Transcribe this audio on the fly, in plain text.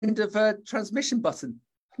end of transmission button.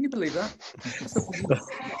 Can you believe that?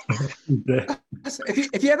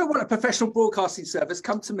 If you ever want a professional broadcasting service,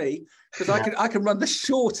 come to me, because I can run the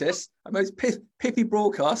shortest and most pippy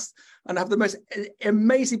broadcast and have the most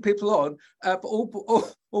amazing people on for all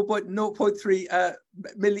point 0.3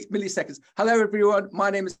 milliseconds. Hello, everyone. My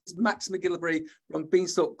name is Max McGillivray from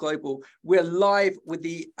Beanstalk Global. We're live with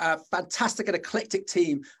the fantastic and eclectic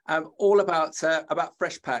team, all about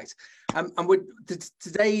FreshPact. And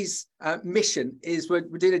today's mission is we're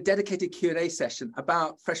doing a dedicated Q&A session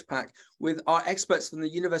about FreshPact with our experts from the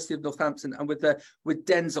University of Northampton and with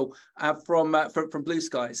Denzel from Blue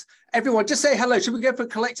Skies. Everyone, just say hello. Should we go for a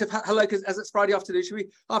collective hello? Because as it's Friday afternoon, should we,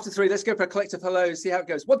 after three, let's go for a collective hello, see how it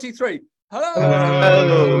goes. 1, 2, 3. Hello.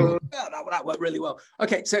 Hello. Oh, that worked really well.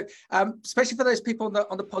 Okay, so especially for those people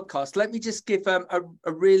on the podcast, let me just give a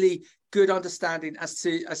really good understanding as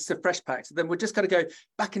to FreshPact. Then we're just going to go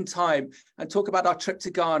back in time and talk about our trip to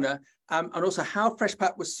Ghana, and also how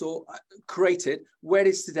FreshPact was created, where it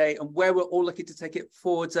is today, and where we're all looking to take it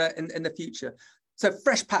forward in the future. So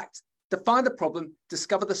FreshPact, define the problem,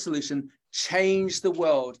 discover the solution, change the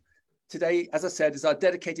world. Today, as I said, is our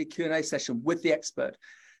dedicated Q&A session with the expert.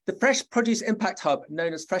 The Fresh Produce Impact Hub,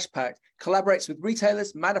 known as FreshPact, collaborates with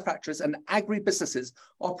retailers, manufacturers, and agri-businesses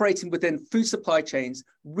operating within food supply chains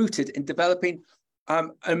rooted in developing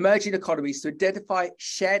emerging economies to identify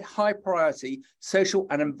shared high-priority social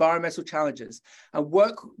and environmental challenges and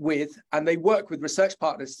they work with research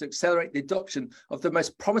partners to accelerate the adoption of the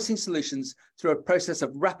most promising solutions through a process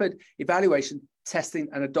of rapid evaluation, testing,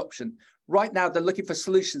 and adoption. Right now, they're looking for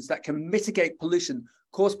solutions that can mitigate pollution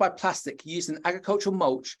caused by plastic used in agricultural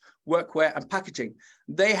mulch, workwear, and packaging.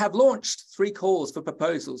 They have launched 3 calls for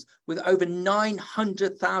proposals with over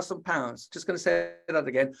 £900,000. Just going to say that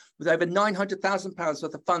again, with over £900,000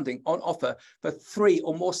 worth of funding on offer for 3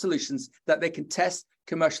 or more solutions that they can test,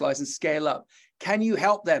 commercialize, and scale up. Can you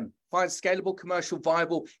help them find scalable, commercial,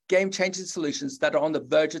 viable, game-changing solutions that are on the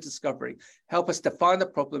verge of discovery? Help us define the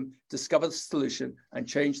problem, discover the solution, and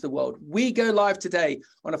change the world. We go live today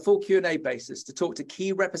on a full Q&A basis to talk to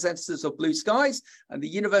key representatives of Blue Skies and the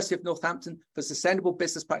University of Northampton for Sustainable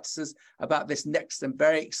Business Practices about this next and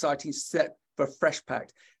very exciting step for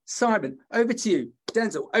FreshPact. Simon, over to you.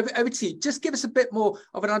 Denzel, over to you. Just give us a bit more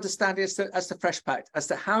of an understanding as to FreshPact, as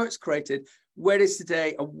to how it's created, where it is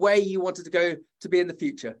today, and where you wanted to go to be in the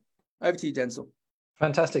future. Over to you, Denzel.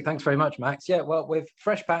 Fantastic. Thanks very much, Max. Yeah, well, with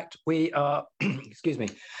FreshPact, we are, excuse me,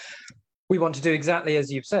 we want to do exactly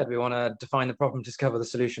as you've said. We want to define the problem, discover the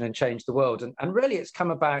solution, and change the world. And really, it's come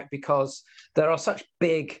about because there are such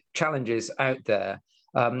big challenges out there,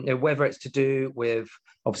 whether it's to do with,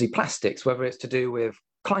 obviously, plastics, whether it's to do with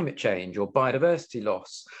climate change or biodiversity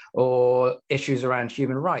loss or issues around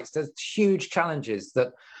human rights. There's huge challenges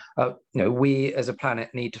that we as a planet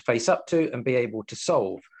need to face up to and be able to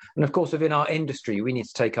solve. And of course, within our industry, we need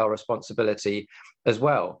to take our responsibility as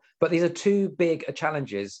well. But these are too big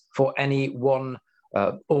challenges for any one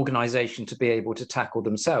organization to be able to tackle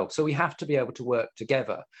themselves. So we have to be able to work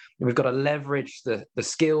together. And we've got to leverage the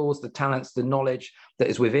skills, the talents, the knowledge that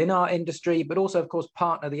is within our industry, but also, of course,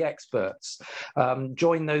 partner the experts,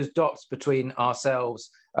 join those dots between ourselves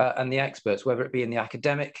and the experts, whether it be in the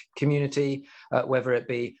academic community, whether it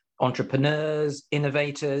be entrepreneurs,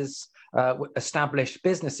 innovators, established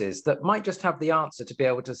businesses that might just have the answer to be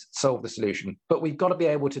able to solve the solution. But we've got to be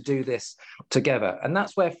able to do this together. And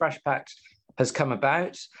that's where FreshPact has come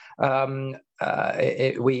about.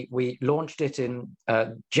 We launched it in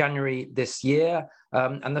January this year.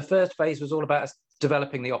 And the first phase was all about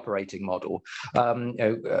developing the operating model,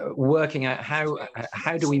 working out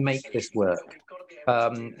how do we make this work?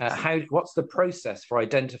 What's the process for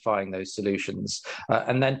identifying those solutions?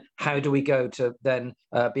 And then how do we go to then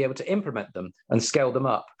be able to implement them and scale them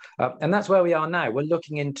up? And that's where we are now. We're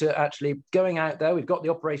looking into actually going out there. We've got the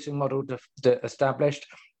operating model established.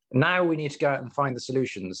 Now we need to go out and find the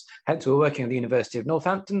solutions. Hence, we're working with the University of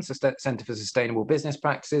Northampton Centre for Sustainable Business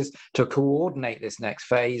Practices to coordinate this next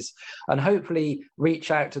phase and hopefully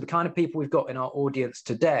reach out to the kind of people we've got in our audience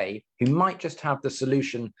today who might just have the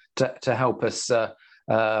solution to help us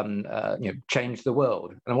change the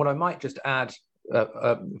world. And what I might just add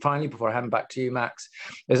finally, before I hand back to you, Max,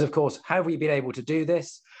 is, of course, how have we been able to do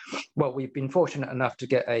this? Well, we've been fortunate enough to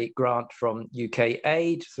get a grant from UK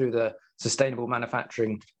Aid through the Sustainable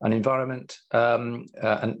Manufacturing and Environment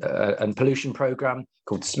and Pollution Programme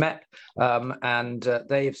called SMEP, and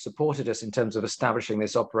they have supported us in terms of establishing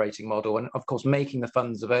this operating model and, of course, making the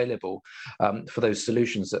funds available for those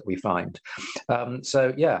solutions that we find.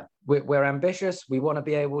 So, yeah, we're ambitious. We want to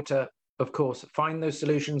be able to, of course, find those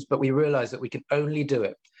solutions, but we realise that we can only do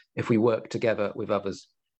it if we work together with others.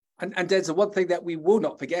 And Denzel, one thing that we will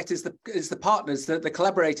not forget is the partners, the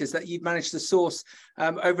collaborators that you've managed to source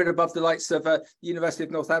over and above the likes of University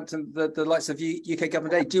of Northampton, the likes of UK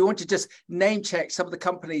Government Aid. Do you want to just name check some of the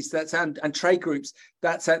companies and trade groups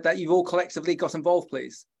that you've all collectively got involved,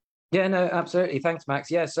 please? Yeah, no, absolutely. Thanks, Max.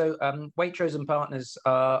 Yeah, so Waitrose and Partners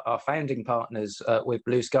are our founding partners with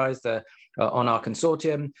Blue Skies. They're on our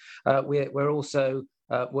consortium. We're also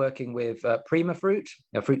working with Prima Fruit,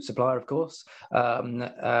 a fruit supplier, of course,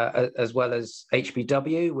 as well as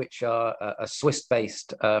HBW, which are a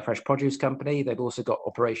Swiss-based fresh produce company. They've also got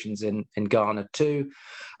operations in Ghana too.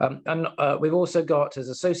 And we've also got, as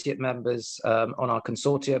associate members on our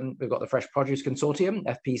consortium, we've got the Fresh Produce Consortium,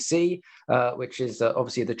 FPC, which is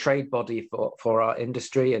obviously the trade body for our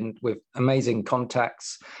industry, and with amazing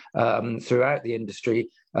contacts throughout the industry,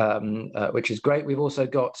 which is great. We've also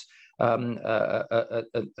got as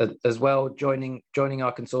well, joining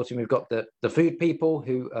our consortium, we've got the food people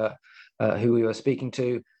who we were speaking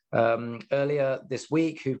to earlier this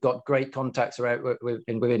week, who've got great contacts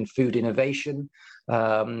within food innovation,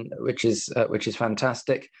 which is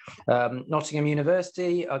fantastic. Nottingham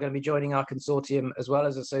University are going to be joining our consortium as well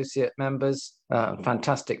as associate members.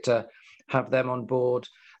 Fantastic to have them on board.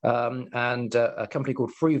 And a company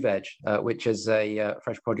called FruVeg, which is a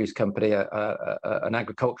fresh produce company, an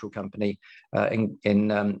agricultural company in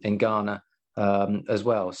Ghana as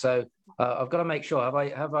well. So I've got to make sure. Have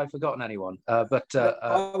I forgotten anyone? Denzel,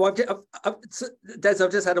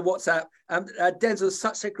 I've just had a WhatsApp. Denzel is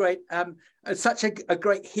such a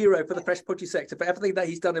great hero for the fresh produce sector, for everything that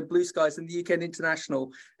he's done in Blue Skies in the UK and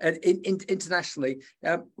internationally.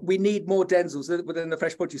 We need more Denzels within the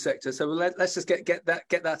fresh produce sector. So let's just get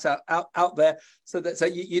that out there, so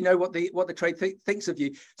you know what the trade thinks of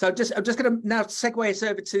you. So I'm just going to now segue us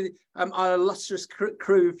over to our illustrious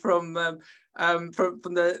crew from the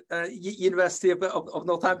University of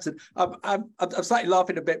Northampton. I'm slightly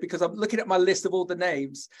laughing a bit because I'm looking at my list of all the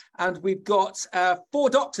names, and we've got 4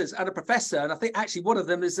 doctors and a professor, and I think actually one of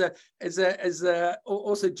them is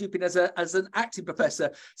also duping as an acting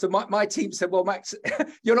professor. So my team said, well, Max,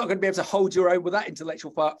 you're not going to be able to hold your own with that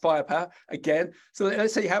intellectual firepower again. So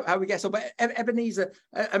let's see how we get on. But Ebenezer,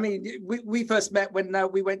 I mean, we first met when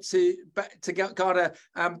we went to Ghana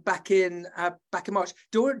back in March.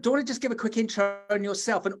 Do you want to just give a quick intro on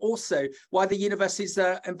yourself and also why the university's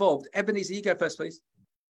involved? Ebenezer, you go first, please.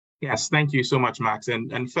 Yes, thank you so much, Max.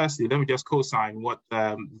 And firstly, let me just co-sign what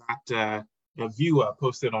that viewer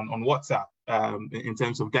posted on WhatsApp in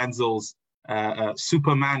terms of Denzel's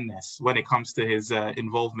supermanness when it comes to his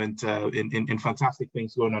involvement in fantastic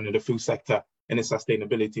things going on in the food sector and in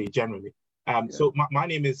sustainability generally. So my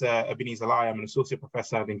name is Ebenezer Lai. I'm an associate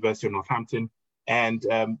professor at the University of Northampton, and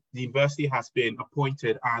the university has been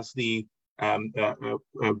appointed as the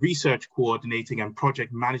research coordinating and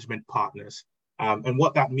project management partners. And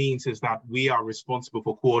what that means is that we are responsible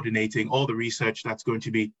for coordinating all the research that's going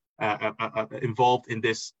to be involved in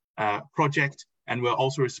this project. And we're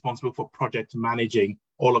also responsible for project managing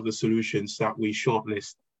all of the solutions that we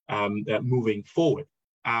shortlist moving forward.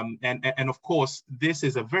 And of course, this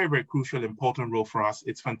is a very, very crucial, important role for us.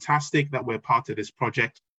 It's fantastic that we're part of this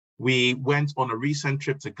project. We went on a recent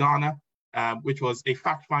trip to Ghana, which was a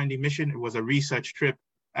fact-finding mission. It was a research trip.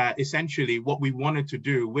 Essentially, what we wanted to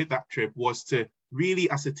do with that trip was to really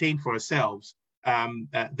ascertain for ourselves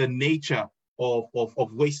the nature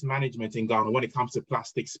of waste management in Ghana when it comes to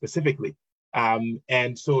plastic specifically.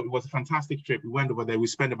 And so it was a fantastic trip. We went over there. We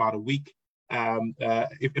spent about a week,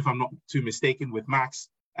 if I'm not too mistaken, with Max.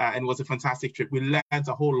 And it was a fantastic trip. We learned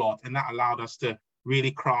a whole lot, and that allowed us to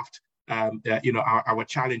really craft our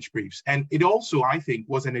challenge briefs. And it also, I think,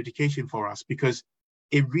 was an education for us because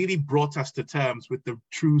it really brought us to terms with the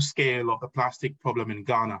true scale of the plastic problem in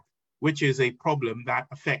Ghana, which is a problem that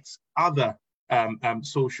affects other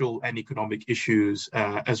social and economic issues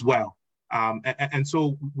as well. And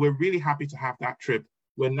so we're really happy to have that trip.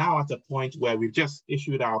 We're now at a point where we've just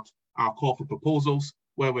issued out our call for proposals,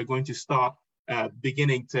 where we're going to start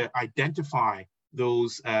beginning to identify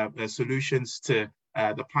those solutions to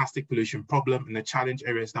the plastic pollution problem and the challenge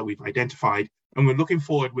areas that we've identified. And we're looking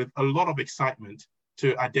forward with a lot of excitement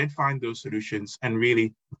to identifying those solutions and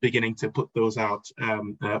really beginning to put those out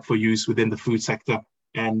for use within the food sector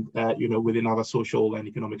and within other social and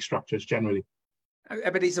economic structures generally.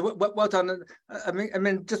 Ebenezer, well done. I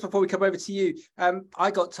mean, just before we come over to you, I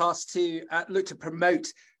got tasked to look to promote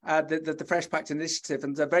the Fresh Pact initiative,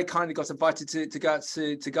 and very kindly got invited to go out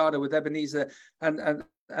to Ghana with Ebenezer and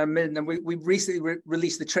we recently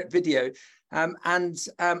released the trip video. I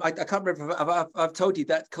can't remember if I've told you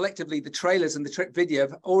that collectively the trailers and the trip video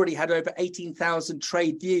have already had over 18,000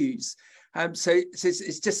 trade views. So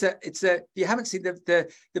it's just if you haven't seen the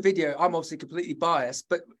video, I'm obviously completely biased,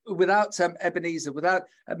 but without Ebenezer, without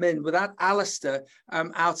Amin, without Alistair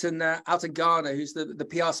out in Ghana, who's the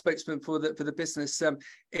PR spokesman for the business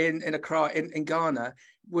in Accra in Ghana,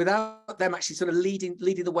 without them actually sort of leading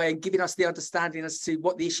the way and giving us the understanding as to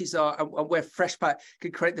what the issues are and where FreshPack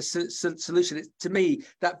could create the solution. To me,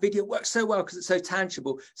 that video works so well because it's so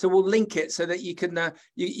tangible. So we'll link it so that you can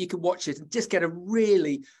you can watch it and just get a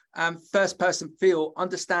really first-person feel,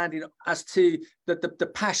 understanding as to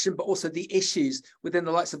the passion, but also the issues within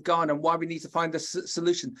the likes of Ghana and why we need to find the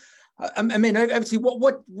solution. I mean, over to you.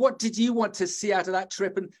 What did you want to see out of that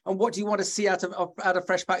trip, and what do you want to see out of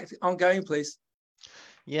FreshPack ongoing, please?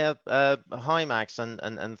 Yeah, hi Max,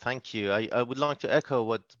 and thank you. I would like to echo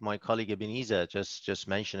what my colleague Ebenezer just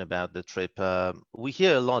mentioned about the trip. We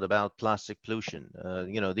hear a lot about plastic pollution.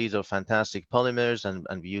 You know, these are fantastic polymers,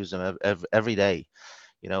 and we use them every day.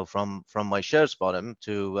 You know, from my shirt's bottom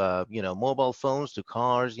to you know, mobile phones to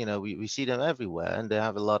cars. You know, we see them everywhere, and they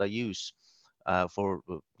have a lot of use for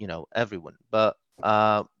you know, everyone. But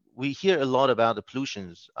we hear a lot about the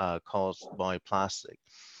pollutions caused by plastic.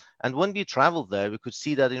 And when we traveled there, we could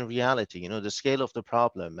see that in reality, you know, the scale of the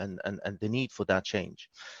problem and the need for that change.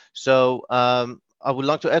 So I would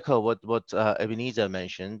like to echo what Ebenezer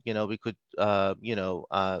mentioned. You know, we could, you know,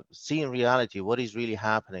 see in reality what is really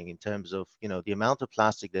happening in terms of, you know, the amount of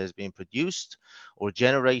plastic that is being produced or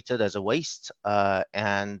generated as a waste,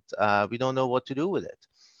 and we don't know what to do with it.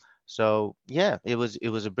 So yeah, it was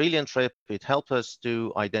a brilliant trip. It helped us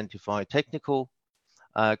to identify technical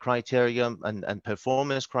criteria and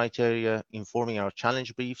performance criteria informing our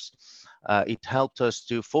challenge briefs. It helped us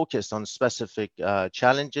to focus on specific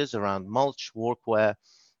challenges around mulch, workwear,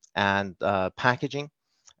 and packaging.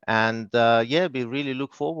 And yeah, we really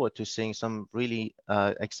look forward to seeing some really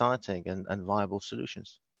exciting and viable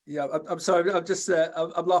solutions. Yeah, I'm sorry. I'm just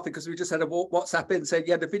I'm laughing because we just had a WhatsApp in saying,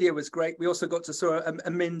 yeah, the video was great. We also got to saw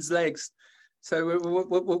Amin's legs. So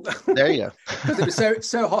we'll there you go. Because it was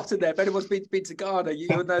so hot in there. If anyone's been to Ghana,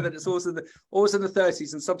 you'll know that it's always in the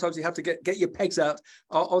 30s, and sometimes you have to get your pegs out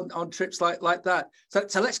on trips like that.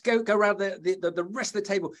 So let's go around the rest of the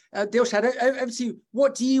table. Dilshad, over to you.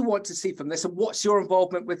 What do you want to see from this, and what's your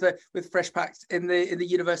involvement with FreshPack in the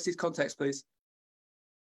university's context, please?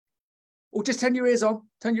 Or just turn your ears on.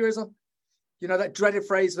 Turn your ears on. You know that dreaded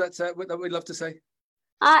phrase that we love to say.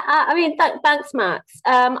 I mean, thanks, Max.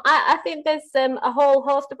 I think there's a whole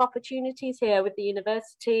host of opportunities here with the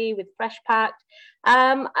university, with FreshPack.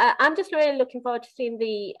 I'm just really looking forward to seeing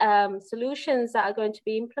the solutions that are going to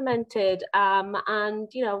be implemented, and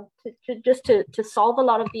you know, to solve a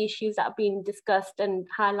lot of the issues that have been discussed and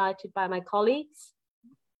highlighted by my colleagues.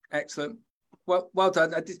 Excellent. Well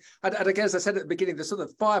done. And again, as I said at the beginning, the sort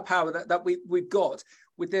of firepower that we've got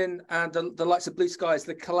within the likes of Blue Skies,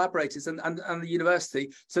 the collaborators and the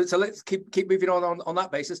university. So let's keep moving on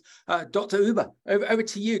that basis. Dr. Uber, over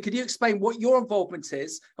to you. Could you explain what your involvement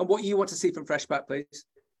is and what you want to see from FreshPack, please?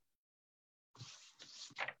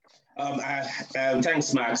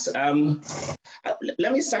 Thanks, Max.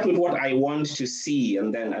 Let me start with what I want to see,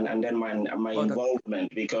 and then my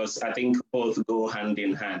involvement, because I think both go hand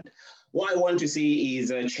in hand. What I want to see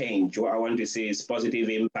is a change. What I want to see is positive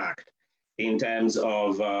impact in terms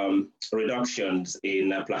of reductions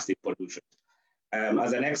in plastic pollution.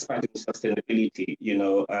 As an expert in sustainability, you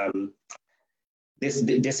know,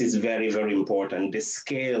 this is very, very important. The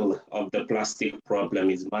scale of the plastic problem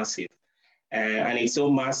is massive. And it's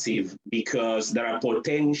so massive because there are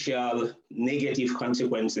potential negative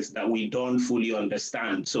consequences that we don't fully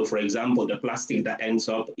understand. So for example, the plastic that ends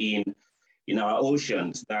up in our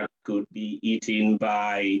oceans that could be eaten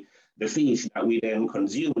by the fish that we then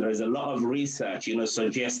consume. There is a lot of research, you know,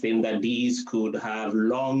 suggesting that these could have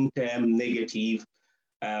long-term negative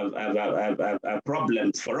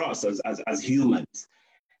problems for us as humans.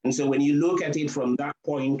 And so when you look at it from that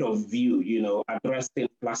point of view, you know, addressing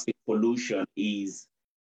plastic pollution is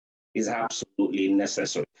absolutely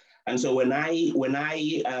necessary. And so when I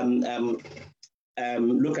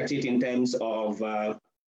look at it in terms of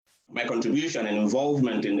my contribution and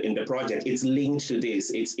involvement in the project, it's linked to this.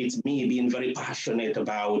 It's me being very passionate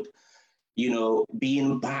about, you know,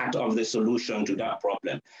 being part of the solution to that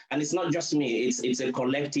problem. And it's not just me, it's a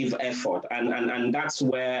collective effort. And that's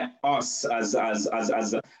where us as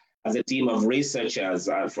a team of researchers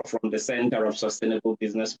from the Center of Sustainable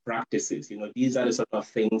Business Practices, you know, these are the sort of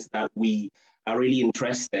things that we are really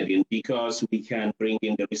interested in, because we can bring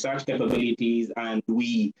in the research capabilities, and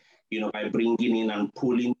we, you know, by bringing in and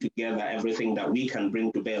pulling together everything that we can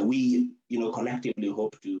bring to bear, we, you know, collectively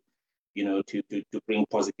hope to, you know, to bring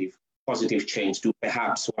positive change to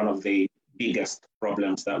perhaps one of the biggest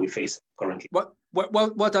problems that we face currently.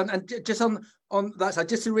 Well done. And just on that side,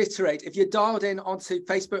 just to reiterate, if you're dialed in onto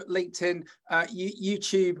Facebook, LinkedIn,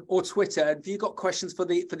 YouTube, or Twitter, and if you've got questions for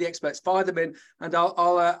the experts, fire them in, and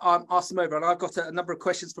I'll ask them over. And I've got a number of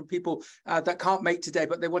questions from people that can't make today,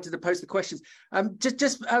 but they wanted to post the questions.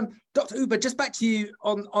 Dr. Uber, just back to you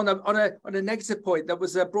on a negative point that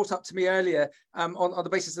was brought up to me earlier on the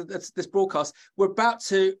basis of this broadcast. We're about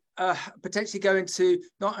to potentially go into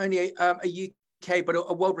not only a UK, but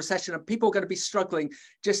a world recession, and people are going to be struggling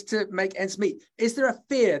just to make ends meet. Is there a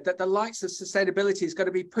fear that the likes of sustainability is going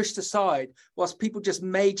to be pushed aside whilst people just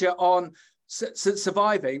major on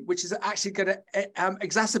surviving, which is actually going to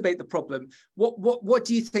exacerbate the problem? What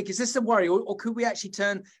do you think? Is this a worry, or could we actually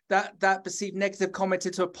turn that perceived negative comment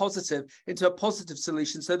into a positive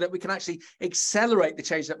solution, so that we can actually accelerate the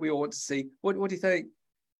change that we all want to see? What do you think?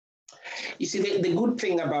 You see, the good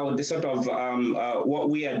thing about the sort of what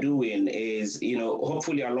we are doing is,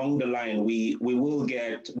 hopefully along the line we will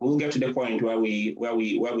get to the point where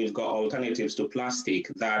we've got alternatives to plastic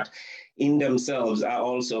that in themselves are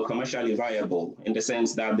also commercially viable, in the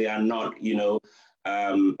sense that they are not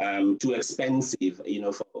too expensive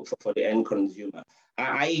for the end consumer.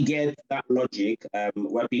 I get that logic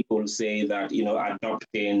where people say that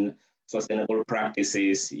adopting sustainable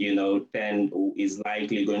practices, then is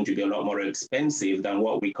likely going to be a lot more expensive than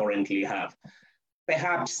what we currently have.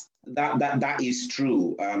 Perhaps that is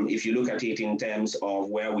true. If you look at it in terms of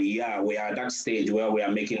where we are at that stage where we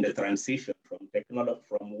are making the transition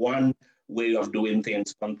from one way of doing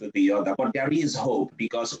things onto the other. But there is hope,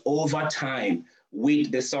 because over time,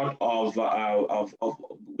 with the sort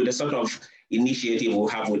of initiative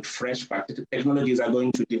we have with FreshPact, technologies are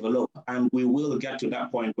going to develop, and we will get to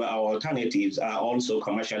that point where our alternatives are also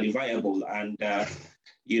commercially viable and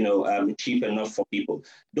cheap enough for people.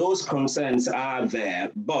 Those concerns are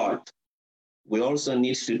there, but we also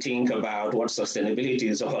need to think about what sustainability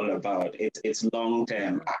is all about. It's long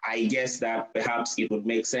term. I guess that perhaps it would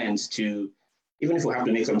make sense to, even if we have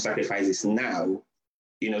to make some sacrifices now,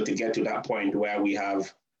 to get to that point where we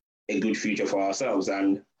have a good future for ourselves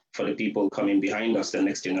and for the people coming behind us, the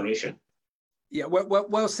next generation. Yeah,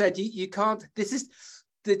 well said. You can't. This is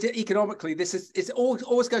economically. It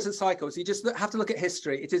always goes in cycles. You just have to look at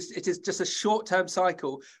history. It is just a short-term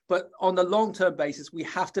cycle, but on the long-term basis, we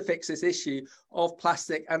have to fix this issue of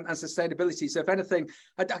plastic and sustainability. So if anything,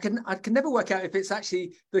 I can never work out if it's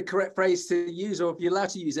actually the correct phrase to use, or if you're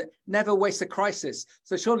allowed to use it. Never waste a crisis.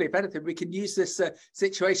 So surely, if anything, we can use this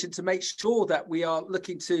situation to make sure that we are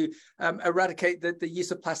looking to eradicate the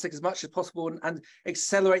use of plastic as much as possible and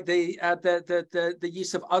accelerate the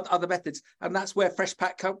use of other methods. And that's where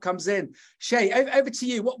FreshPact comes in. Shay, over to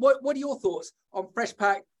you. What are your thoughts on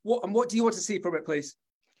FreshPact? What do you want to see from it, please?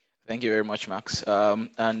 Thank you very much, Max.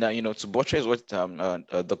 To buttress what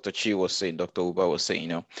Dr. Chi was saying, Dr. Uba was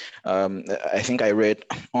saying, I think I read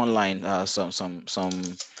online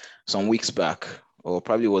some weeks back, or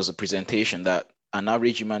probably was a presentation, that an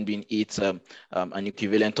average human being eats an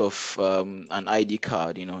equivalent of an ID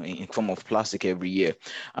card, in form of plastic every year.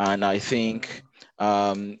 And I think,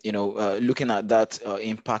 looking at that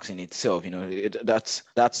impact in itself, that's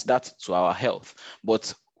to our health.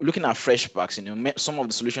 But looking at FreshPacks, some of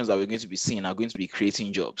the solutions that we're going to be seeing are going to be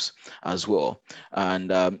creating jobs as well. And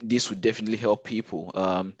this would definitely help people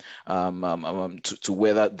to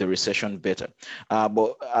weather the recession better.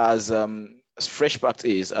 But as FreshPact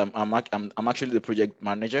is, I'm actually the project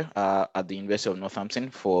manager at the University of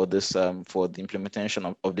Northampton for this for the implementation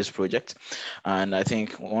of this project. And I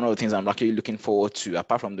think one of the things I'm actually looking forward to,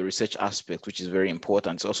 apart from the research aspect, which is very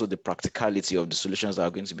important, is also the practicality of the solutions that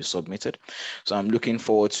are going to be submitted. So I'm looking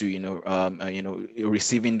forward to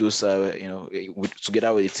receiving those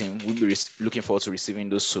together with the team. We'll be looking forward to receiving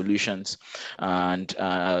those solutions, and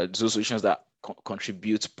those solutions that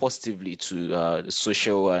contribute positively to the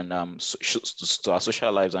social and to our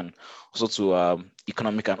social lives, and also to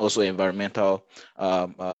economic and also environmental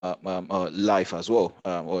life as well,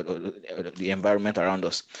 or the environment around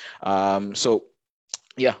us. So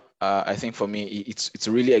yeah, I think for me it's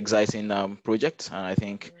a really exciting project, and I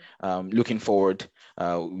think looking forward,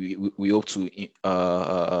 we hope to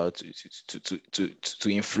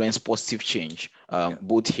influence positive change,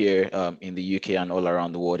 both here in the UK and all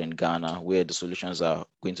around the world, in Ghana, where the solutions are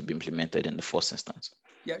going to be implemented in the first instance.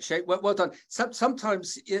 Yeah, Shay, well done.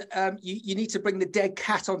 Sometimes you need to bring the dead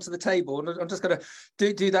cat onto the table, and I'm just going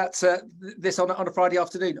to do that this on a Friday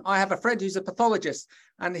afternoon. I have a friend who's a pathologist,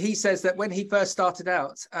 and he says that when he first started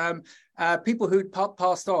out, people who'd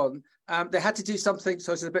passed on they had to do something,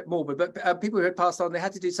 so it's a bit morbid, but people who had passed on, they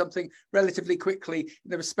had to do something relatively quickly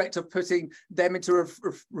in the respect of putting them into a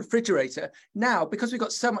refrigerator. Now, because we've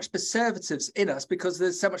got so much preservatives in us, because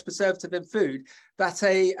there's so much preservative in food, that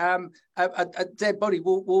a dead body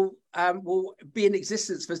will be in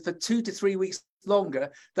existence for 2 to 3 weeks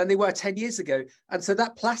longer than they were 10 years ago. And so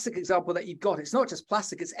that plastic example that you've got, it's not just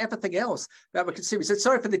plastic, it's everything else that we're consuming. So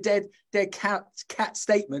sorry for the dead cat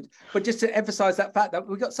statement, but just to emphasize that fact that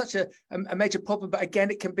we've got such a major problem, but again,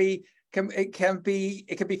 it can be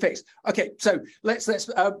fixed. Okay, so let's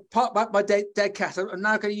park back my dead cat. I'm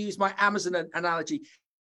now going to use my Amazon analogy.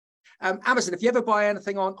 Amazon, if you ever buy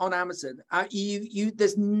anything on Amazon,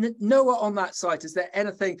 there's nowhere on that site is there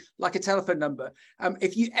anything like a telephone number.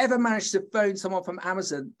 If you ever manage to phone someone from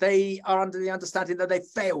Amazon, they are under the understanding that they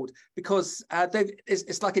failed, because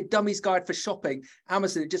it's like a dummy's guide for shopping.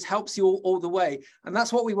 Amazon, it just helps you all the way, and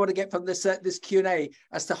that's what we want to get from this Q&A,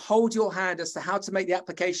 as to hold your hand as to how to make the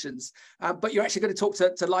applications. But you're actually going to talk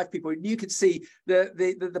to live people, and you can see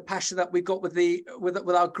the passion that we've got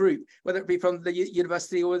with our group, whether it be from the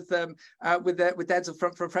university or with Denzel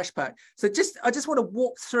from FreshPack. So I just want to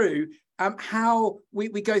walk through how we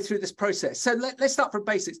go through this process. So let's start from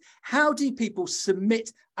basics. How do people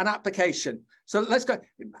submit an application? So let's go,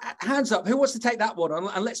 hands up. Who wants to take that one on?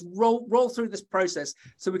 And let's roll through this process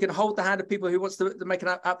so we can hold the hand of people who wants to make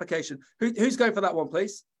an application. Who's going for that one,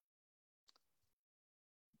 please?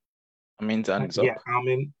 Amin, hands up. Yeah,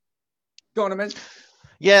 Amin. Go on, Amin.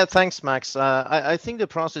 Yeah, thanks, Max. I think the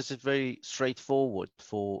process is very straightforward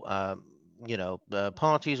for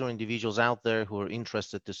parties or individuals out there who are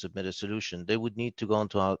interested to submit a solution. They would need to go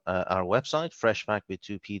onto our website,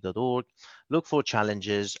 freshpackwith2p.org, look for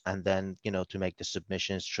challenges, and then to make the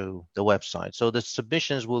submissions through the website. So the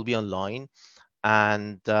submissions will be online,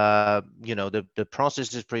 and the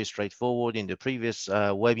process is pretty straightforward. In the previous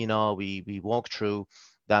webinar, we walked through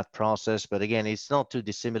that process, but again, it's not too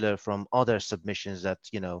dissimilar from other submissions that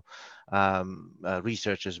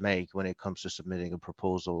researchers make when it comes to submitting a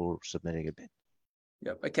proposal or submitting a bid.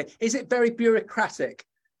 Yeah. Okay. Is it very bureaucratic?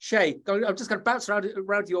 Shay, I'm just going to bounce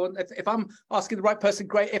around you. If I'm asking the right person,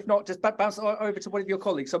 great. If not, just bounce over to one of your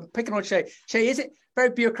colleagues. So I'm picking on Shay. Shay, is it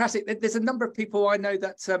very bureaucratic? There's a number of people I know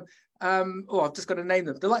that I've just got to name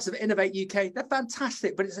them. The likes of Innovate UK, they're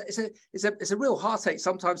fantastic, but it's a real heartache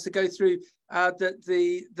sometimes to go through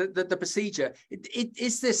the procedure.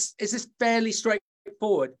 Is this fairly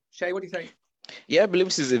straightforward? Shay, what do you think? Yeah, I believe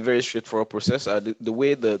this is a very straightforward process. The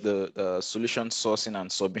way the solution sourcing and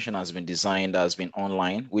submission has been designed has been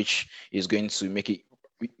online, which is going to make it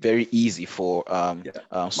very easy for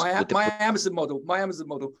my Amazon model.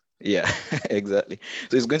 Yeah, exactly.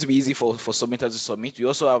 So it's going to be easy for submitters to submit. We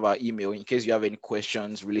also have our email in case you have any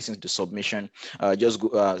questions relating to the submission. Just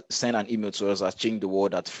go, send an email to us at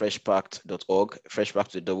changetheword@freshpact.org,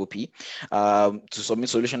 freshpact with double P. To submit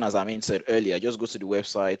solution, as Amin said earlier, just go to the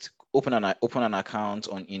website, open an account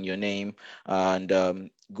in your name, and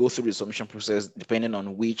go through the submission process depending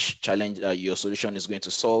on which challenge your solution is going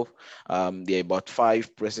to solve. There are about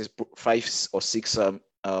 5 or 6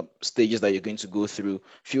 stages that you're going to go through.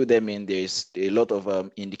 Fill them in. There's a lot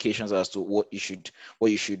of indications as to what you should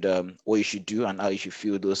do and how you should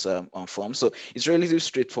fill those forms. So it's relatively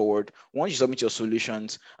straightforward. Once you submit your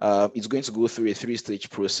solutions, it's going to go through a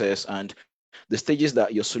 3-stage process, and the stages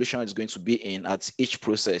that your solution is going to be in at each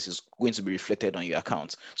process is going to be reflected on your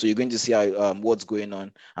account. So you're going to see how, what's going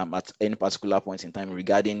on at any particular point in time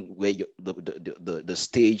regarding where the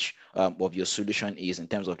stage of your solution is in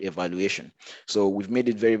terms of evaluation. So we've made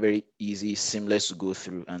it very, very easy, seamless to go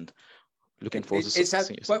through, and looking forward to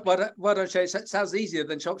seeing you. What I say, it sounds easier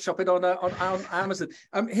than shopping on Amazon.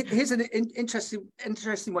 Here's an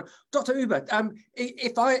interesting one, Dr. Uber.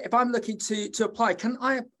 If I'm looking to apply, can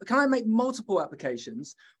I make multiple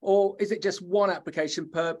applications, or is it just one application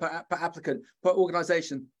per applicant, per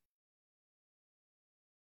organisation?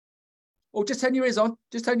 Or just turn your ears on.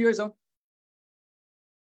 Just turn your ears on.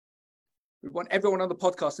 We want everyone on the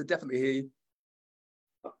podcast to definitely hear you.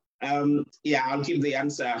 Yeah, I'll keep the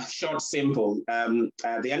answer short, simple.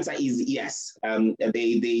 The answer is yes.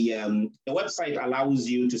 The website allows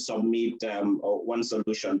you to submit one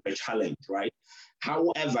solution per challenge, right?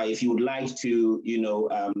 However, if you would like to,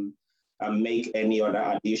 make any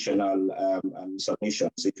other additional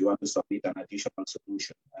submissions, if you want to submit an additional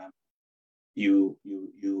solution, you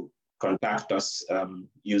contact us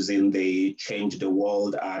using the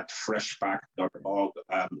changetheworld@freshpact.org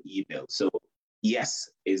email. So yes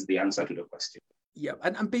is the answer to the question. Yeah,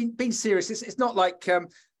 and being serious, it's not like the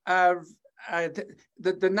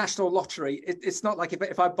national lottery. It's not like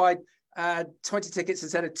if I buy 20 tickets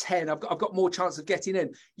instead of 10, I've got more chance of getting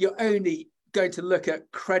in. You're only going to look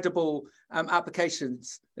at credible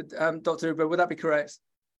applications. Dr. Uber, would that be correct?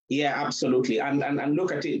 Yeah, absolutely. And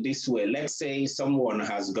look at it this way. Let's say someone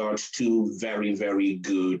has got two very, very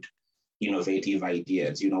good innovative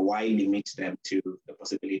ideas. Why limit them to the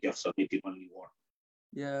possibility of submitting only one?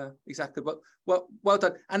 Yeah, exactly. But well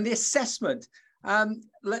done. And the assessment,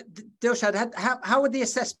 Dilshad, how would the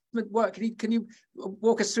assessment work? Can you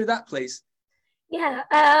walk us through that, please? Yeah,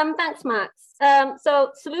 thanks, Max.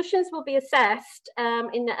 So solutions will be assessed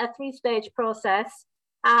in a 3-stage process.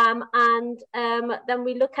 And then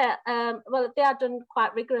we look at, well, they are done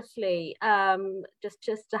quite rigorously,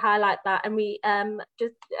 just to highlight that. And we in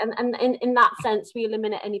that sense, we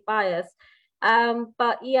eliminate any bias.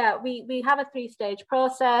 But yeah, we have a 3-stage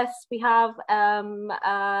process. We have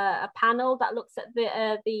a panel that looks at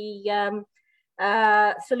the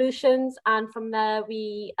solutions, and from there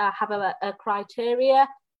we have a criteria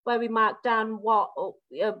where we mark down what,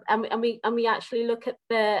 and we actually look at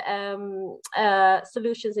the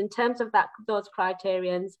solutions in terms of those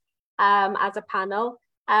criterions as a panel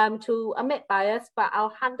to omit bias. But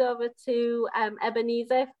I'll hand over to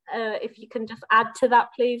Ebenezer, if you can just add to that,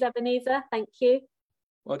 please, Ebenezer. Thank you.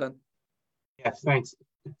 Well done. Yes, thanks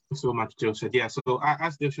so much, Dilshad. Yeah, so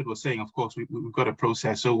as Dilshad was saying, of course, we've got a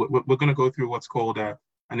process. So we're going to go through what's called an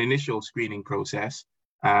initial screening process,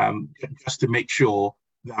 just to make sure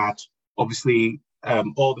that obviously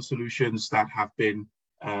all the solutions that have been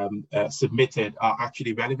submitted are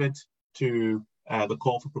actually relevant to the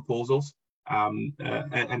call for proposals. And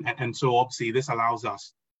so obviously this allows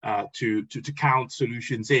us to count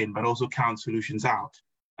solutions in, but also count solutions out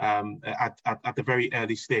at the very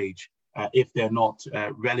early stage if they're not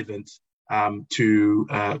relevant to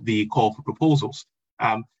the call for proposals.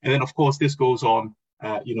 And then of course this goes on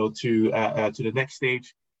to the next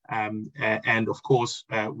stage. And of course,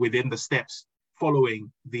 within the steps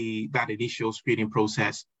following that initial screening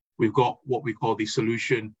process, we've got what we call the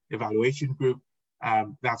solution evaluation group.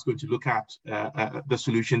 That's going to look at the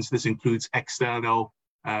solutions. This includes external,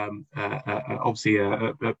 obviously,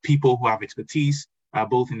 people who have expertise,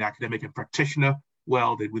 both in the academic and practitioner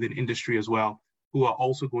world and within industry as well, who are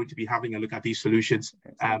also going to be having a look at these solutions.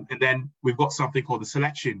 And then we've got something called the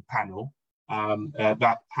selection panel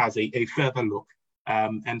that has a further look.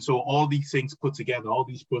 And so all these things put together, all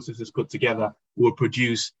these processes put together will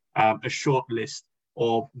produce a short list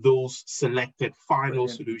of those selected final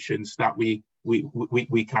solutions that we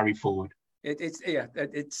carry forward.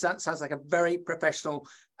 It sounds like a very professional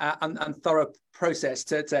and thorough process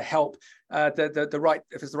to help the right,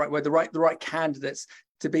 if it's the right word, the right candidates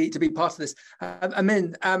to be part of this.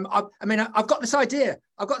 I've got this idea.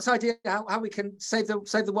 How we can save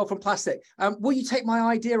the world from plastic. Will you take my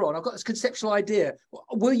idea on? I've got this conceptual idea.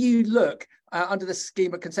 Will you look under the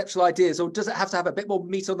scheme of conceptual ideas, or does it have to have a bit more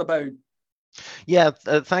meat on the bone? Yeah,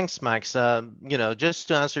 thanks, Max. Just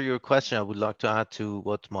to answer your question, I would like to add to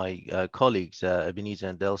what my colleagues Ebenezer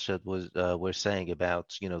and Dilshad were saying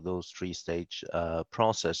about those 3-stage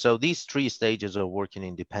process. So these 3 stages are working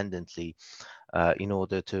independently in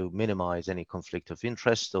order to minimize any conflict of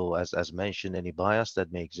interest, or as mentioned, any bias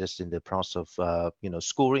that may exist in the process of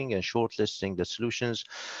scoring and shortlisting the solutions.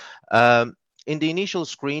 In the initial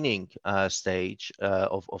screening stage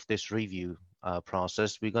of this review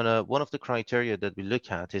process, one of the criteria that we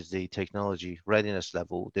look at is the technology readiness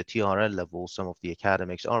level, the TRL level. Some of the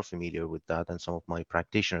academics are familiar with that, and some of my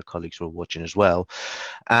practitioner colleagues were watching as well.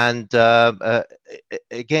 And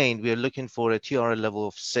again, we are looking for a TRL level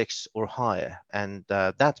of 6 or higher, and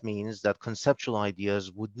that means that conceptual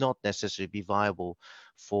ideas would not necessarily be viable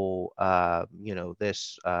for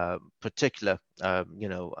this particular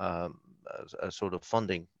sort of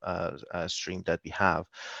funding stream that we have.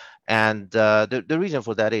 And the reason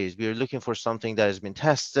for that is we are looking for something that has been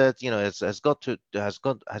tested,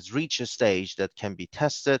 has reached a stage that can be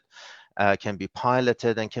tested, can be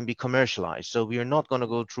piloted, and can be commercialized. So we are not going to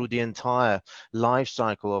go through the entire life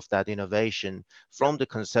cycle of that innovation from the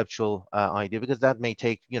conceptual idea, because that may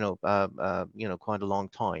take quite a long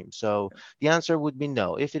time. So the answer would be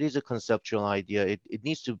no. If it is a conceptual idea, it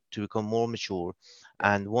needs to become more mature,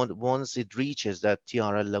 and once it reaches that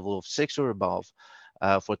TRL level of 6 or above,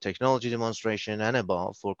 for technology demonstration and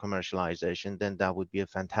above for commercialization, then that would be a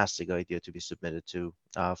fantastic idea to be submitted to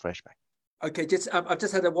Freshpack. Okay, I've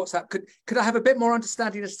just had a WhatsApp. Could I have a bit more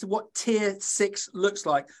understanding as to what Tier 6 looks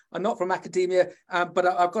like? I'm not from academia, but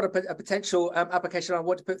I've got a potential application I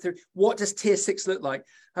want to put through. What does Tier 6 look like?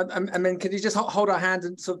 And then can you just hold our hand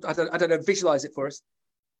and sort of, I don't know, visualize it for us?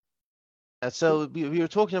 So we were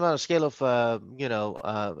talking about a scale of, a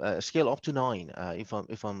scale up to 9, if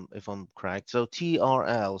I'm correct. So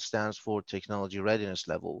TRL stands for technology readiness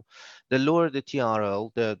level. The lower the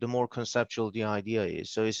TRL, the more conceptual the idea is.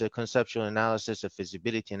 So it's a conceptual analysis, a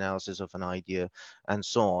feasibility analysis of an idea, and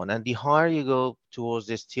so on. And the higher you go towards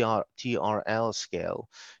this TRL scale,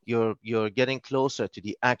 you're getting closer to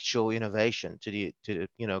the actual innovation,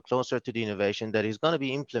 closer to the innovation that is going to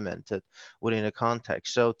be implemented within a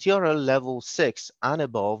context. So TRL level 6 and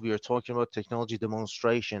above, we are talking about technology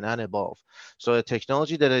demonstration and above. So a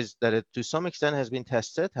technology that to some extent has been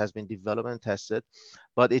tested, has been developed and tested,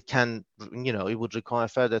 but it can, it would require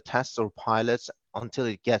further tests or pilots until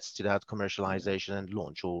it gets to that commercialization and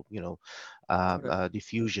launch, or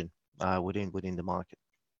diffusion within the market.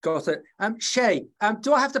 Got it. Shay,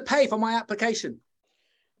 do I have to pay for my application?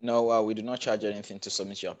 No, we do not charge anything to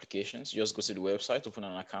submit your applications. You just go to the website, open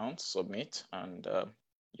an account, submit, and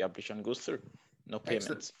your application goes through. No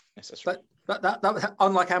payments necessary. That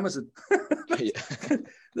unlike Amazon. Yeah.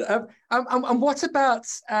 And what about?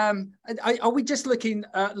 Are we just looking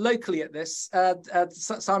locally at this?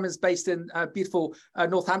 Simon's based in beautiful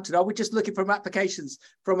Northampton. Are we just looking for applications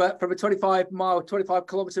from a 25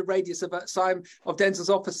 kilometer radius of Simon of Denzel's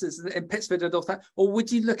offices in Pittsford and Northampton, or would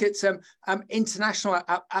you look at international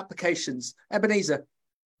applications? Ebenezer.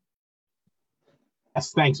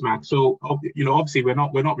 Yes, thanks, Max. So, obviously, we're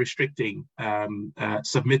not restricting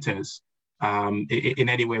submitters in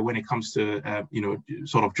any way when it comes to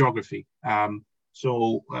sort of geography.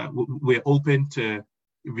 So we're open to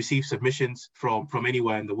receive submissions from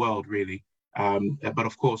anywhere in the world, really. But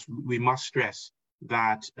of course, we must stress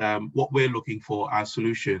that what we're looking for are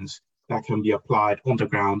solutions that can be applied on the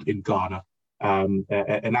ground in Ghana. And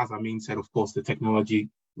as Amin said, of course, the technology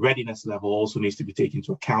readiness level also needs to be taken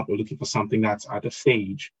into account. We're looking for something that's at a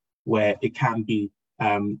stage where it can be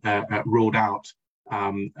rolled out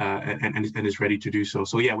and is ready to do so.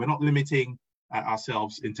 So yeah, we're not limiting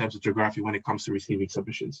ourselves in terms of geography when it comes to receiving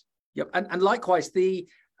submissions. Yep, and likewise the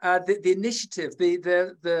initiative,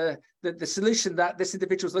 the solution that this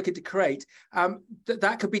individual is looking to create,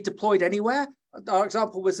 that could be deployed anywhere. Our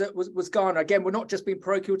example was Ghana. Again, we're not just being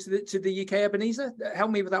parochial to the UK. Ebenezer,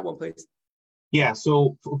 help me with that one, please. Yeah,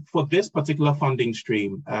 so for this particular funding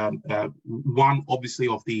stream, one obviously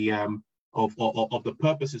of the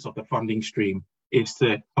purposes of the funding stream is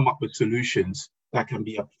to come up with solutions that can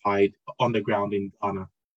be applied on the ground in Ghana.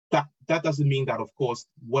 That doesn't mean that, of course,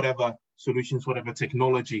 whatever solutions, whatever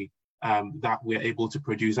technology that we're able to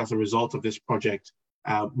produce as a result of this project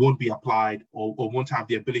won't be applied or won't have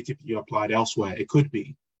the ability to be applied elsewhere. It could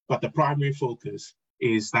be, but the primary focus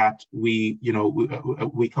is that we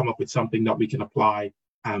come up with something that we can apply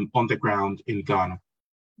on the ground in Ghana.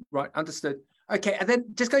 Right, understood. Okay, and then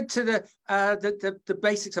just go to the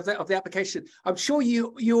basics of the application. I'm sure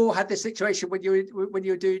you all had this situation when you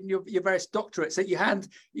were doing your various doctorates, that you hand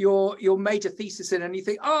your major thesis in and you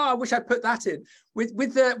think, oh, I wish I put that in.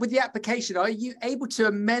 With the application, are you able to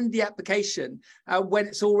amend the application when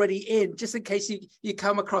it's already in, just in case you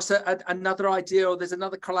come across another idea or there's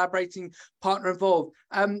another collaborating partner involved?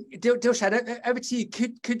 Dilshad, over to you.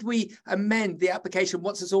 Could we amend the application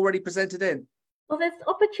once it's already presented in? Well, there's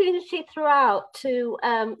opportunity throughout to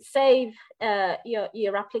save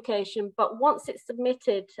your application, but once it's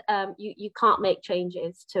submitted, you can't make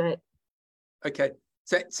changes to it. Okay,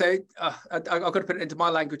 so I've got to put it into my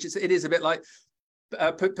language. It is a bit like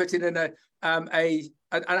putting in an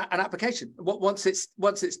application. Once it's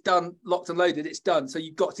done, locked and loaded, it's done. So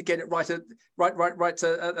you've got to get it right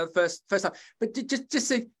first time. But just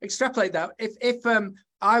to extrapolate that, if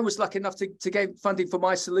I was lucky enough to gain funding for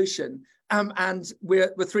my solution, and we're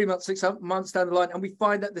 3 months, 6 months down the line, and we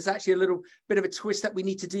find that there's actually a little bit of a twist that we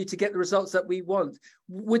need to do to get the results that we want,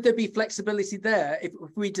 would there be flexibility there if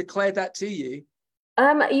we declare that to you?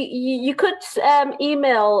 You could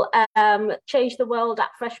email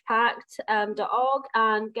changetheworld@freshpact.org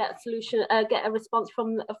and get a solution, get a response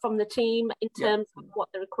from the team in terms of what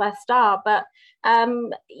the requests are. But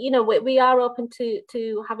we are open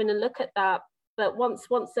to having a look at that. But once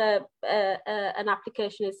an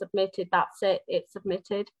application is submitted, that's it. It's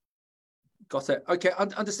submitted. Got it. Okay,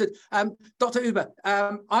 understood. Dr. Uber,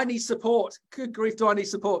 I need support. Good grief, do I need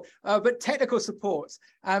support? But technical support.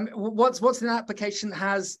 Once an application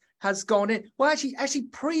has gone in, well, actually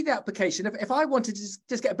pre the application, if I wanted to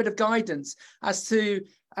just get a bit of guidance as to,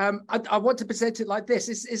 I want to present it like this.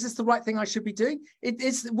 Is this the right thing I should be doing?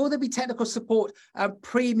 Will there be technical support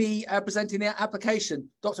pre me presenting the application?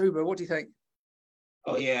 Dr. Uber, what do you think?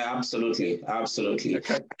 Oh yeah, absolutely.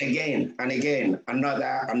 Okay. Again,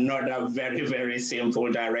 another very, very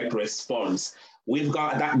simple direct response. we've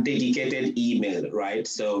got that dedicated email, right?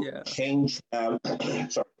 So change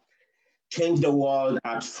change the world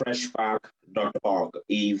at freshpack.org.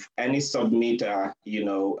 If any submitter,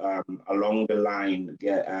 along the line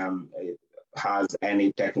has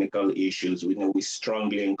any technical issues, we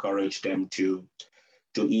strongly encourage them to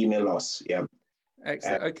email us. Yeah.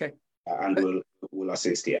 Excellent. Okay. And we'll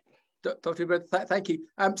assist. Yeah. Dr. Ibrahim, thank you.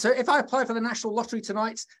 So if I apply for the National Lottery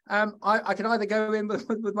tonight, I can either go in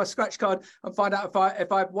with my scratch card and find out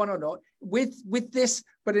if I've won or not. With this,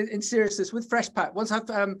 but in seriousness, with FreshPack, once I've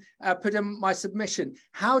put in my submission,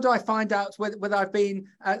 how do I find out whether I've been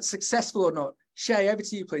successful or not? Shay, over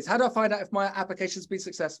to you, please. How do I find out if my application's been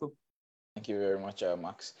successful? Thank you very much,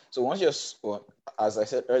 Max. So once as I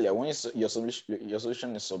said earlier, when your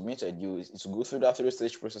solution is submitted, it's go through that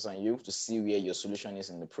three-stage process, and you have to see where your solution is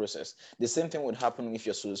in the process. The same thing would happen if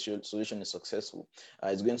your solution is successful.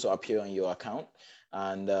 It's going to appear on your account,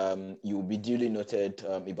 and you will be duly noted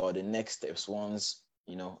about the next steps once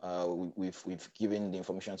we've given the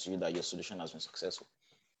information to you that your solution has been successful.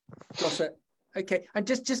 Got it. Okay, and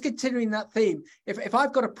just continuing that theme, if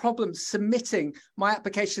I've got a problem submitting my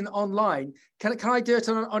application online, can I do it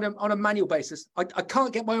on a manual basis? I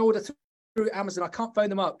can't get my order through Amazon. I can't phone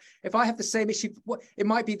them up. If I have the same issue, it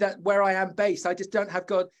might be that where I am based, I just don't have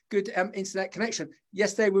good internet connection.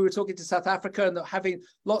 Yesterday we were talking to South Africa and they're having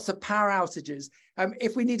lots of power outages.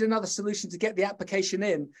 If we need another solution to get the application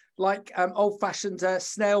in, like old-fashioned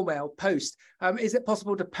snail mail post, is it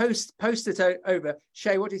possible to post it over?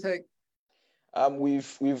 Shay, what do you think? We've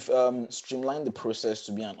streamlined the process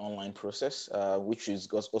to be an online process, which is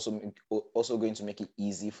also going to make it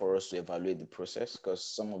easy for us to evaluate the process, because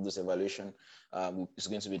some of this evaluation is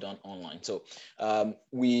going to be done online. So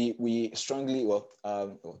we strongly,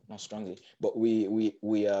 not strongly, but we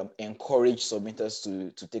encourage submitters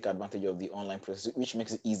to take advantage of the online process, which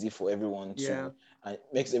makes it easy for everyone to. And it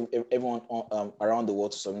makes everyone around the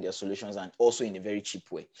world to submit their solutions, and also in a very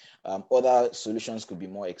cheap way. Other solutions could be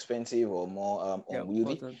more expensive or more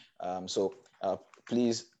unwieldy. So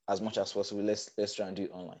please, as much as possible, let's try and do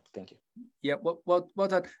it online. Thank you. Yeah, well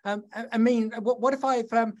done. I mean, what if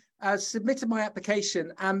I've submitted my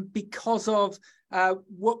application and because of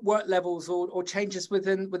work levels or changes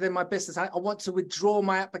within my business, I want to withdraw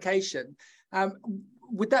my application?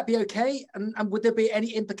 Would that be okay? And would there be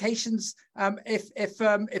any implications if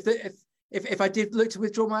I did look to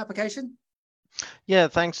withdraw my application? Yeah,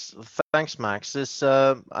 thanks, Max.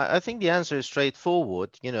 I think the answer is straightforward.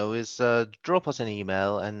 Drop us an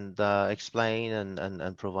email and explain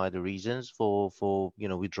and provide the reasons for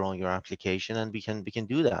withdrawing your application, and we can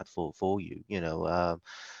do that for you.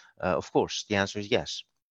 Of course, the answer is yes.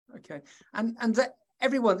 Okay, and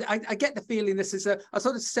everyone, I get the feeling this is I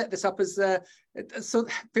sort of set this up as it sort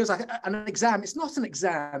of feels like an exam. It's not an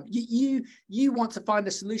exam. You want to find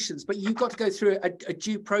the solutions, but you've got to go through a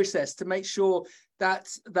due process to make sure that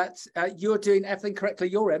you're doing everything correctly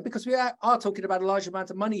your end, because we are talking about a large amount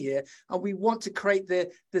of money here, and we want to create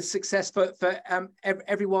the success for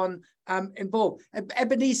everyone involved.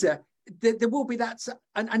 Ebenezer, there will be that,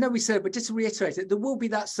 and I know we said it, but just to reiterate it, there will be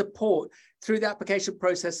that support through the application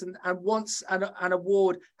process, and once an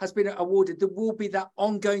award has been awarded, there will be that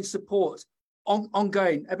ongoing support,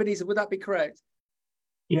 ongoing. Ebenezer, would that be correct?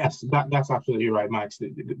 Yes, that's absolutely right, Max.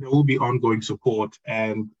 There will be ongoing support,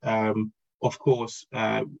 and of course,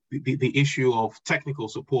 the issue of technical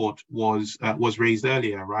support was raised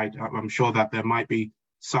earlier, right? I'm sure that there might be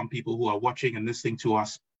some people who are watching and listening to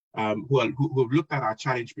us who have looked at our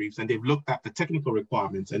challenge briefs, and they've looked at the technical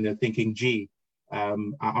requirements, and they're thinking, gee,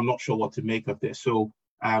 I'm not sure what to make of this. So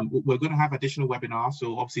we're going to have additional webinars.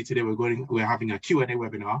 So obviously today we're having a Q&A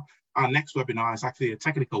webinar. Our next webinar is actually a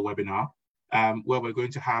technical webinar where we're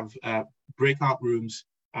going to have breakout rooms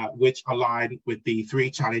which align with the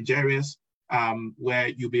 3 challenge areas, where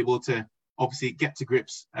you'll be able to obviously get to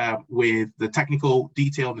grips with the technical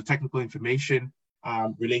detail, the technical information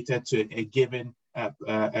related to a given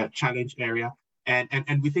challenge area,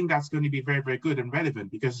 and we think that's going to be very, very good and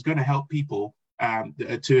relevant, because it's going to help people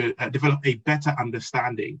to develop a better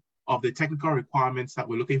understanding of the technical requirements that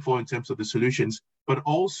we're looking for in terms of the solutions, but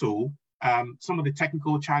also some of the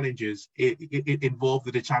technical challenges involved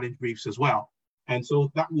with the challenge briefs as well. And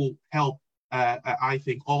so that will help, I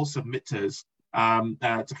think, all submitters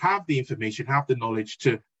to have the information, have the knowledge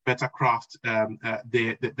to better craft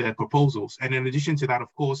their proposals. And in addition to that,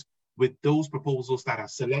 of course, with those proposals that are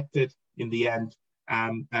selected in the end,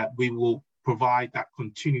 we will provide that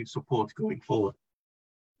continued support going forward.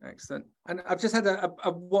 Excellent. And I've just had a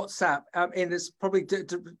WhatsApp in that's probably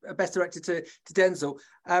best directed to Denzel.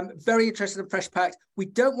 Very interested in FreshPact. We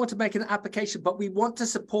don't want to make an application, but we want to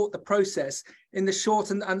support the process in the short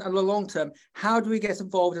and the long term. How do we get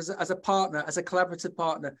involved as a partner, as a collaborative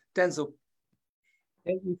partner? Denzel.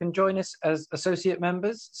 You can join us as associate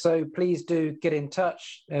members, so please do get in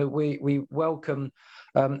touch. We welcome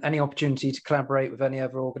any opportunity to collaborate with any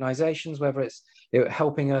other organisations, whether it's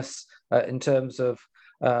helping us in terms of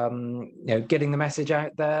getting the message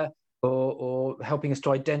out there, or helping us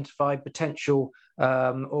to identify potential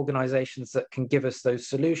organisations that can give us those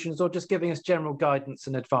solutions, or just giving us general guidance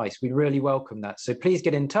and advice. We really welcome that. So please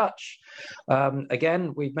get in touch.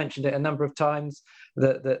 Again, we've mentioned it a number of times,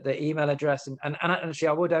 the email address, and actually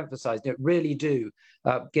I would emphasise, really do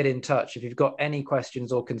get in touch if you've got any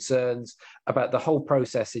questions or concerns about the whole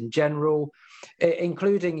process in general,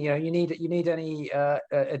 including you need any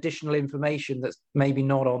additional information that's maybe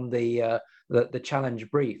not on the challenge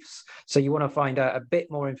briefs. So you want to find out a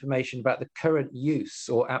bit more information about the current use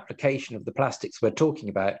or application of the plastics we're talking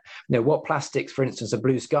about. What plastics, for instance, are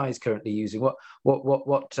Blue Sky is currently using? What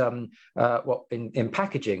in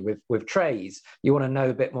packaging with trays? You want to know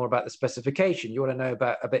a bit more about the specification. You want to know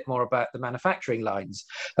a bit more about the manufacturing lines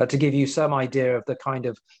to give you some idea of the kind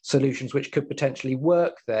of solutions which could potentially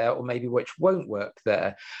work there, or maybe which won't work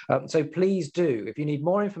there. So please do, if you need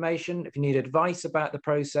more information, if you need advice about the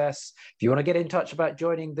process, if you want to get in touch about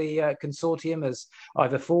joining the consortium as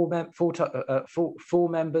either full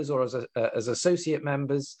members or as associate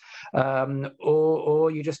members, or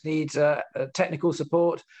you just need technical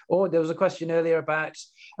support, or there was a question earlier about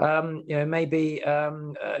maybe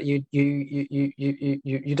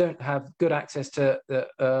you don't have good access to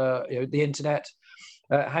the internet.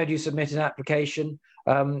 How do you submit an application?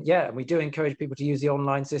 We do encourage people to use the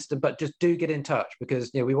online system, but just do get in touch,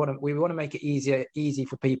 because we want to make it easy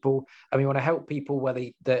for people, and we want to help people where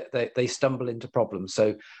they stumble into problems.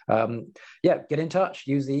 So get in touch,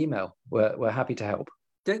 use the email. We're happy to help.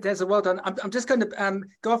 There's a well done. I'm just going to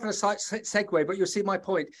go off on a slight segue, but you'll see my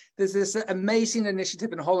point. There's this amazing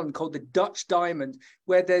initiative in Holland called the Dutch Diamond,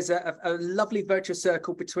 where there's a lovely virtuous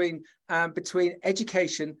circle between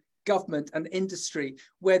education, government and industry,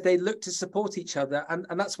 where they look to support each other, and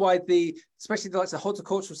that's why especially the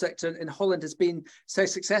horticultural sector in Holland has been so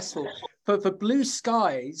successful. For Blue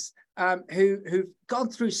Skies, who've gone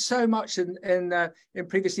through so much in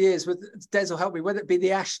previous years, with Denzel, help me, whether it be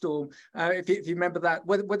the ash storm, if you remember that,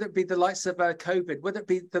 whether it be the likes of COVID, whether it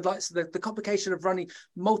be the likes of the complication of running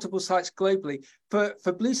multiple sites globally,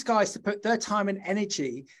 for Blue Skies to put their time and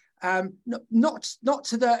energy, not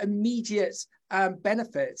to their immediate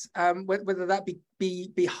benefits, whether that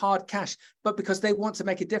be hard cash, but because they want to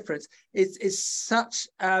make a difference, is such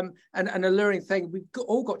an alluring thing. We've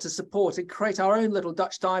all got to support and create our own little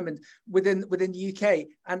Dutch diamond within the UK,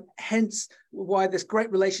 and hence why this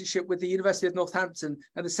great relationship with the University of Northampton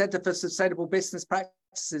and the Centre for Sustainable Business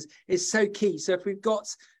Practices is so key. So if we've got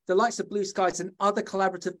the likes of Blue Skies and other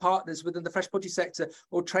collaborative partners within the fresh produce sector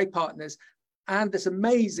or trade partners, and this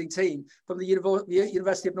amazing team from the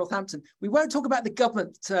University of Northampton. We won't talk about the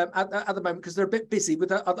government at the moment, because they're a bit busy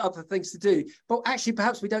with other things to do. But actually,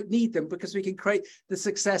 perhaps we don't need them, because we can create the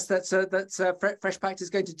success that FreshPact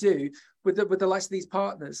is going to do with the likes of these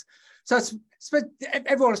partners. So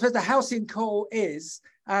everyone, I suppose the halcyon call is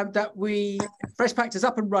that FreshPact is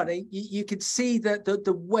up and running. You can see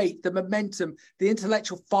the weight, the momentum, the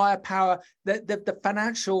intellectual firepower, the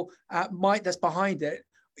financial might that's behind it.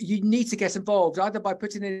 You need to get involved, either by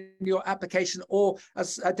putting in your application, or,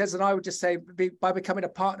 as Des and I would just say, by becoming a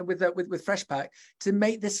partner with FreshPact to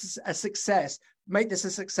make this a success. Make this a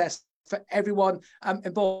success for everyone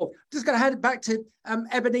involved. I'm just going to hand it back to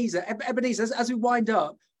Ebenezer. Ebenezer, as we wind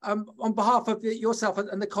up, on behalf of yourself and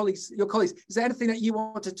your colleagues, is there anything that you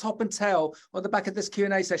want to top and tail on the back of this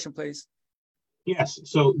Q&A session, please? Yes.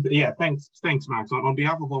 So yeah, thanks, Max. On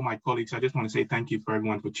behalf of all my colleagues, I just want to say thank you for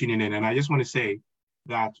everyone for tuning in, and I just want to say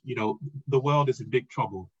that the world is in big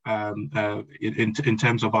trouble in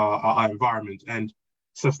terms of our environment, and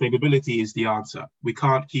sustainability is the answer. We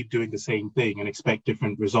can't keep doing the same thing and expect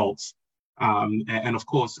different results. And of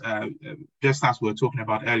course, just as we were talking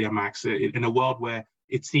about earlier, Max, in a world where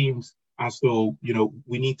it seems as though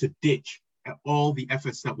we need to ditch all the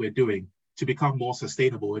efforts that we're doing to become more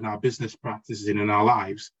sustainable in our business practices and in our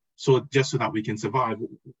lives, so that we can survive,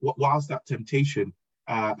 whilst that temptation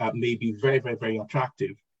may be very, very, very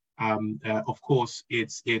attractive. Of course,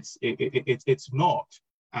 it's not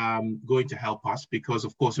going to help us, because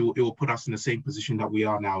of course it will put us in the same position that we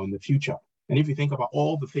are now in the future. And if you think about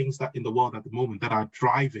all the things that in the world at the moment that are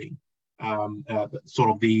driving sort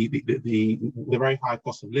of the very high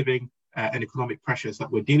cost of living and economic pressures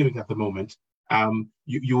that we're dealing with at the moment,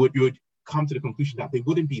 you would come to the conclusion that they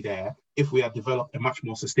wouldn't be there if we had developed a much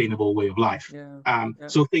more sustainable way of life.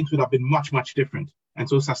 So things would have been much, much different. And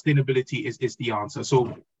so sustainability is the answer.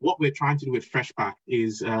 So what we're trying to do with FreshPact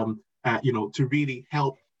is, to really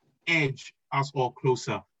help edge us all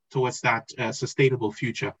closer towards that sustainable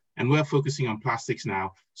future. And we're focusing on plastics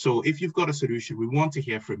now. So if you've got a solution, we want to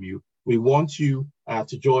hear from you. We want you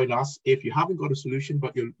to join us. If you haven't got a solution,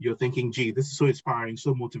 but you're thinking, gee, this is so inspiring,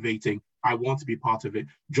 so motivating, I want to be part of it,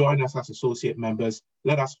 join us as associate members.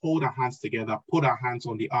 Let us hold our hands together, put our hands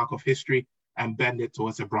on the arc of history, and bend it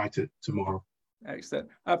towards a brighter tomorrow. Excellent.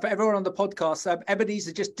 For everyone on the podcast,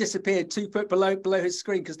 Ebenezer just disappeared 2 foot below his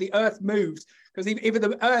screen because the Earth moved. Because even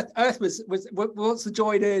the Earth wants to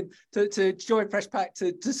join in to join FreshPact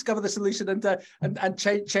to discover the solution and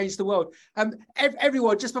change the world.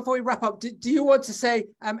 Everyone, just before we wrap up, do you want to say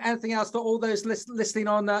anything else to all those listening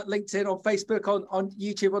on LinkedIn, on Facebook, on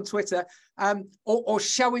YouTube, on Twitter, or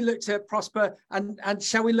shall we look to prosper and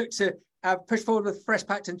shall we look to push forward with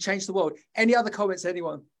FreshPact and change the world? Any other comments,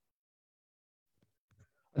 anyone?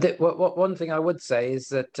 One thing I would say is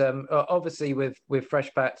that obviously with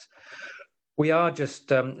FreshPact, we are just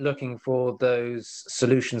looking for those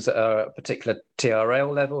solutions that are at a particular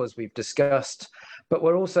TRL level, as we've discussed. But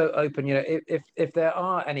we're also open, if there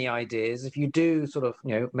are any ideas, if you do sort of,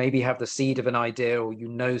 maybe have the seed of an idea or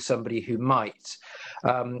somebody who might,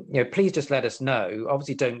 please just let us know.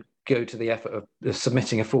 Obviously, don't go to the effort of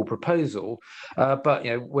submitting a full proposal, but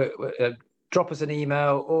drop us an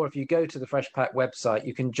email, or if you go to the FreshPact website,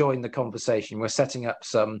 you can join the conversation. We're setting up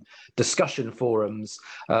some discussion forums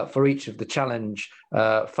for each of the challenge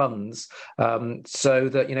funds, so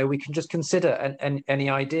that we can just consider any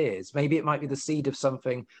ideas. Maybe it might be the seed of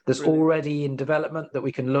something that's already in development that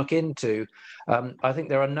we can look into. I think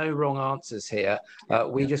there are no wrong answers here.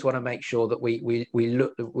 We just want to make sure that we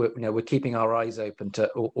look, we're keeping our eyes open to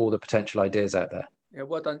all the potential ideas out there. Yeah,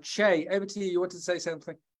 well done. Shay, over to you. You wanted to say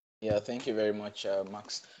something? Yeah, thank you very much,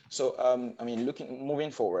 Max. So,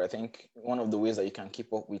 moving forward, I think one of the ways that you can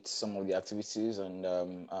keep up with some of the activities and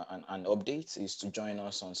updates is to join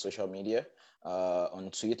us on social media.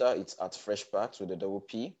 On Twitter, it's at FreshPact with a double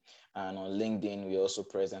P, and on LinkedIn, we're also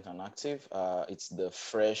present and active. It's the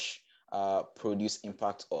Fresh Produce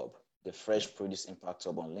Impact Hub, the Fresh Produce Impact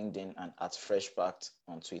Hub on LinkedIn, and at FreshPact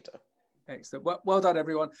on Twitter. Excellent. Well done,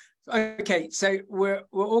 everyone. Okay, so we're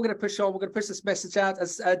all going to push on. We're going to push this message out.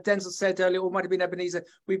 As Denzel said earlier, or might have been Ebenezer,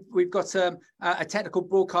 we've got a technical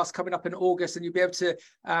broadcast coming up in August, and you'll be able to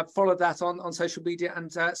follow that on social media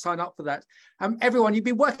and sign up for that. Everyone, you've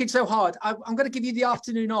been working so hard. I'm going to give you the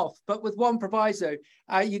afternoon off, but with one proviso.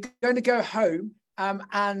 You're going to go home.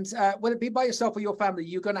 And whether it be by yourself or your family,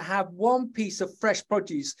 you're going to have one piece of fresh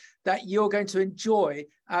produce that you're going to enjoy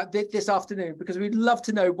this afternoon, because we'd love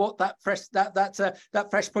to know what that fresh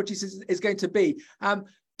produce is going to be.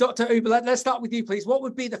 Dr. Uber, let's start with you, please. What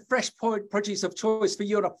would be the fresh produce of choice for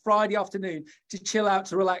you on a Friday afternoon to chill out,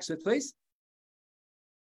 to relax with, please?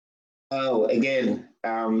 Oh, again,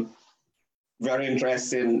 very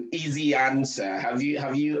interesting, easy answer. Have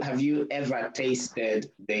you ever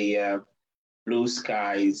tasted the Blue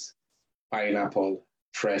Skies pineapple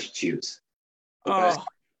fresh juice? The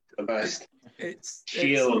best. It's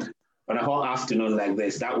chilled on a hot afternoon like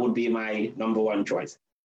this. That would be my #1 choice.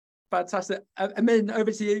 Fantastic. Amin,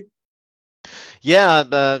 over to you. Yeah,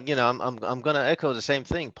 I'm going to echo the same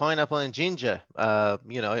thing. Pineapple and ginger. I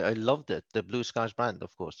loved it. The Blue Skies brand,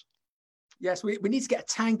 of course. Yes, we need to get a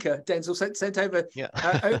tanker, Denzel, sent over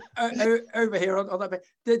over here on that.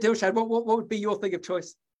 Dilshad, what would be your thing of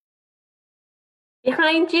choice?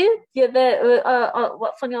 Behind you,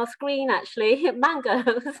 what's on your screen actually?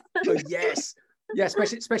 Mangoes. Oh, yes,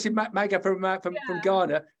 especially mango from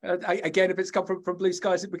Ghana. Again, if it's come from Blue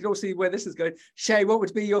Skies, we can all see where this is going. Shay, what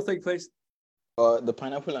would be your thing, please? The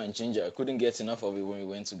pineapple and ginger. I couldn't get enough of it when we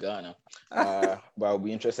went to Ghana, but I'll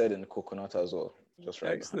be interested in the coconut as well. Just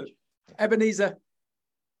right. Excellent. Ebenezer.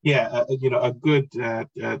 Yeah, a good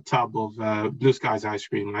tub of Blue Skies ice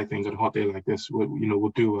cream, I think, on a hot day like this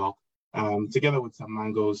would do well. Together with some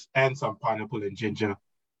mangoes and some pineapple and ginger.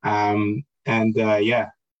 I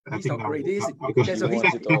He's think not greedy, is he?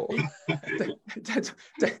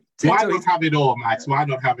 Why not have it all, Max? Why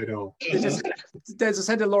not have it all? Denzel,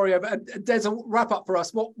 send a lorry over. Denzel, wrap up for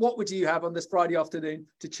us. What would you have on this Friday afternoon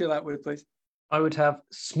to chill out with, please? I would have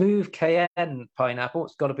Smooth Cayenne pineapple.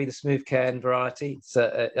 It's got to be the Smooth Cayenne variety. It's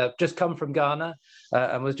just come from Ghana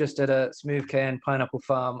and was just at a Smooth Cayenne pineapple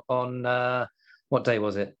farm on, what day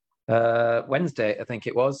was it? Wednesday, I think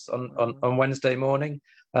it was, on Wednesday morning.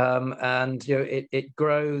 and it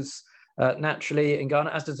grows naturally in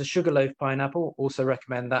Ghana, as does the sugarloaf pineapple. Also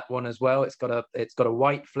recommend that one as well. It's got a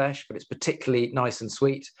white flesh, but it's particularly nice and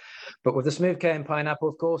sweet. But with the smooth cane pineapple,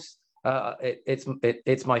 of course,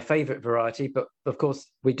 it's my favorite variety. But of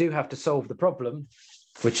course, we do have to solve the problem,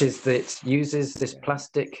 which is that it uses this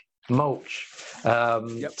plastic mulch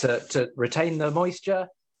to retain the moisture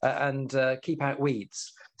and keep out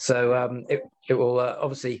weeds. So it will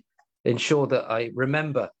obviously ensure that I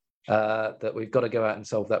remember that we've got to go out and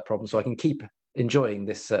solve that problem, so I can keep enjoying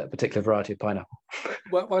this particular variety of pineapple.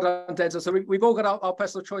 Well done, Denzel. So we've all got our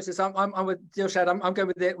personal choices. I'm with Dilshad. I'm going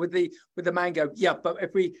with the mango. Yeah, but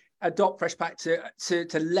if we adopt Freshpak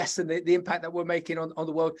to lessen the impact that we're making on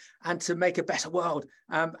the world and to make a better world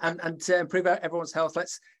and to improve everyone's health,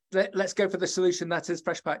 let's go for the solution that is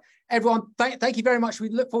Freshpak. Everyone, thank you very much. We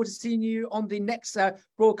look forward to seeing you on the next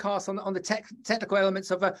broadcast on the technical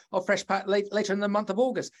elements of Freshpak later in the month of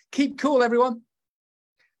August. Keep cool, everyone.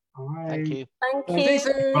 Bye. Thank you. Thank you. See you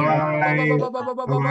soon. Bye. Bye.